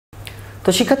তো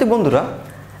শিক্ষার্থী বন্ধুরা,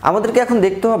 আমাদেরকে এখন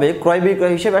দেখতে হবে ক্রয়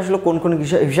বিক্রয় হিসেবে আসলে কোন কোন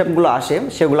হিসাবগুলো আসে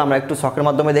সেগুলো আমরা একটু ছকের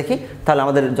মাধ্যমে দেখি। তাহলে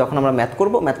আমাদের যখন আমরা ম্যাথ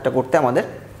করব, ম্যাথটা করতে আমাদের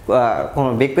কোনো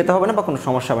বেগ পেতে হবে না বা কোনো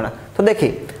সমস্যা হবে না। তো দেখি,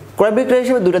 ক্রয় বিক্রয়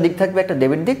হিসেবে দুটো দিক থাকবে, একটা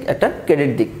ডেবিট দিক, একটা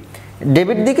ক্রেডিট দিক।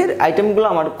 ডেবিট দিকের আইটেমগুলো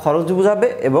আমার খরচ বোঝাবে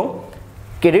এবং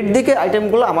ক্রেডিট দিকের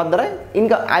আইটেমগুলো আমার দ্বারা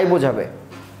আয় বোঝাবে।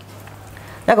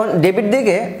 এখন ডেবিট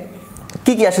দিকে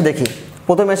কী কী আসে দেখি।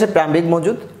 প্রথমে আসে প্রারম্ভিক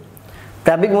মজুদ।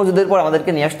 প্রারম্ভিক মজুদের পর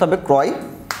আমাদেরকে নিয়ে আসতে হবে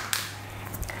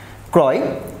ক্রয়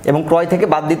এবং ক্রয় থেকে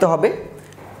বাদ দিতে হবে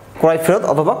ক্রয় ফেরত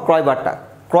অথবা ক্রয় বার্তা।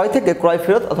 ক্রয় থেকে ক্রয়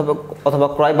ফেরত অথবা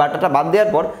ক্রয় বার্তাটা বাদ দেওয়ার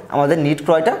পর আমাদের নিট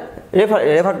ক্রয়টা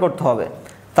রেফার করতে হবে।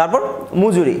 তারপর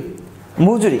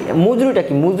মজুরিটা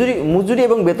কি? মজুরি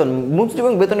এবং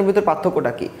বেতনের ভিতর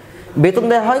পার্থক্যটা কি? বেতন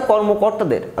দেওয়া হয়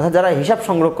কর্মকর্তাদের, অর্থাৎ যারা হিসাব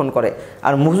সংরক্ষণ করে,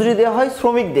 আর মজুরি দেওয়া হয়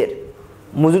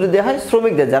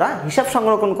শ্রমিকদের যারা হিসাব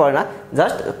সংরক্ষণ করে না,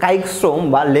 জাস্ট কায়িক শ্রম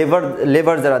বা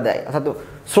লেবার যারা দেয়, অর্থাৎ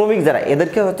শ্রমিক যারা,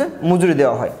 এদেরকে হচ্ছে মজুরি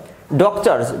দেওয়া হয়। Doc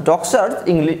charge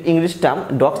English term.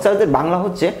 Doc চার্জের বাংলা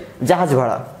হচ্ছে জাহাজ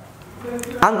ভাড়া।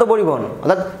 আন্তঃপরিবহন,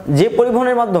 অর্থাৎ যে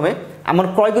পরিবহনের মাধ্যমে আমার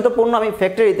ক্রয়কৃত পণ্য আমি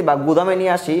ফ্যাক্টরিতে বা গুদামে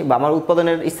নিয়ে আসি বা আমার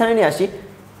উৎপাদনের স্থানে নিয়ে আসি,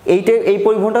 এই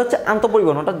পরিবহনটা হচ্ছে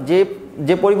আন্তঃপরিবহন। অর্থাৎ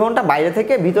যে পরিবহনটা বাইরে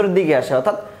থেকে ভিতরের দিকে আসে,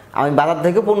 অর্থাৎ আমি বাজার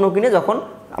থেকে পণ্য কিনে যখন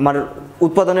আমার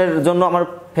উৎপাদনের জন্য আমার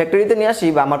ফ্যাক্টরিতে নিয়ে আসি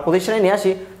বা আমার প্রতিষ্ঠানে নিয়ে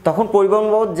আসি, তখন পরিবহন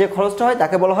বাবদ যে খরচটা হয়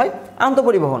তাকে বলা হয়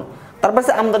আন্তঃপরিবহন। তারপর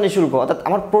আছে আমদানি শুল্ক, অর্থাৎ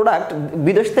আমার প্রোডাক্ট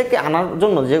বিদেশ থেকে আনার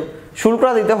জন্য যে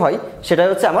শুল্কটা দিতে হয় সেটাই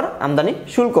হচ্ছে আমার আমদানি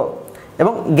শুল্ক।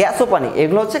 এবং গ্যাস ও পানি,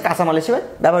 এগুলো হচ্ছে কাঁচামাল হিসেবে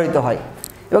ব্যবহৃত হয়।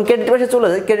 এবং ক্রেডিট পাশে চলে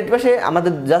যায়। ক্রেডিট পাশে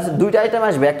আমাদের জাস্ট দুইটা আইটেম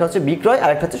আসবে, একটা হচ্ছে বিক্রয় আর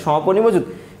একটা হচ্ছে সমাপনী মজুদ।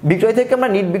 বিক্রয় থেকে আমরা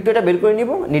নিট বিক্রয়টা বের করে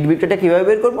নিব। নিট বিক্রয়টা কীভাবে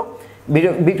বের করব?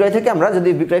 বিক্রয় থেকে আমরা যদি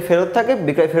বিক্রয় ফেরত থাকে,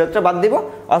 বিক্রয় ফেরতটা বাদ দিব,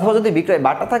 অথবা যদি বিক্রয়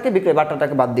বাটা থাকে, বিক্রয়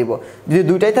বাটাটাকে বাদ দিব। যদি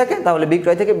দুইটাই থাকে তাহলে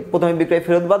বিক্রয় থেকে প্রথমে বিক্রয়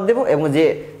ফেরত বাদ দেবো এবং যে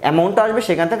অ্যামাউন্টটা আসবে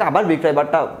সেখান থেকে আবার বিক্রয়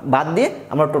বাটা বাদ দিয়ে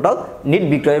আমরা টোটাল নিট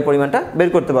বিক্রয়ের পরিমাণটা বের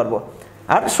করতে পারবো।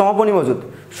 আর সমাপনী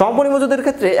মজুদের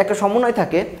ক্ষেত্রে একটা সমন্বয়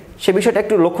থাকে, সে বিষয়টা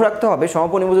একটু লক্ষ্য রাখতে হবে।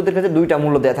 সমাপনী মজুদের ক্ষেত্রে দুইটা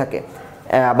মূল্য দেওয়া থাকে,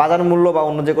 বাজার মূল্য বা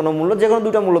অন্য যে কোনো মূল্য, যে কোনো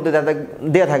দুইটা মূল্য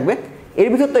দেওয়া থাকবে। এর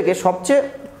ভিতর থেকে সবচেয়ে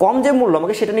কম যে মূল্য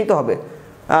আমাকে সেটা নিতে হবে।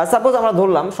 সাপোজ আমরা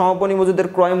ধরলাম সমাপনী মজুদের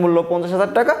ক্রয় মূল্য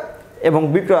 50,000 টাকা এবং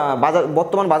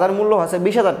বর্তমান বাজার মূল্য আছে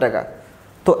 20,000 টাকা।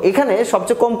 তো এখানে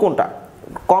সবচেয়ে কম কোনটা?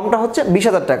 কমটা হচ্ছে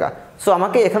 20,000 টাকা। সো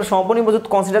আমাকে এখানে সমাপনী মজুদ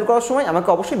কনসিডার করার সময় আমাকে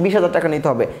অবশ্যই 20,000 টাকা নিতে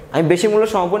হবে। আমি বেশি মূল্য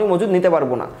সমাপনী মজুদ নিতে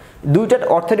পারবো না। দুইটার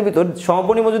অর্থের ভিতর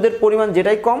সমাপনী মজুদের পরিমাণ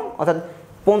যেটাই কম, অর্থাৎ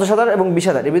 50,000 এবং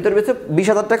 20,000, এর ভিতরে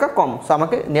 20,000 টাকা কম। সো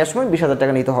আমাকে নেওয়ার সময় 20,000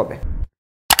 টাকা নিতে হবে।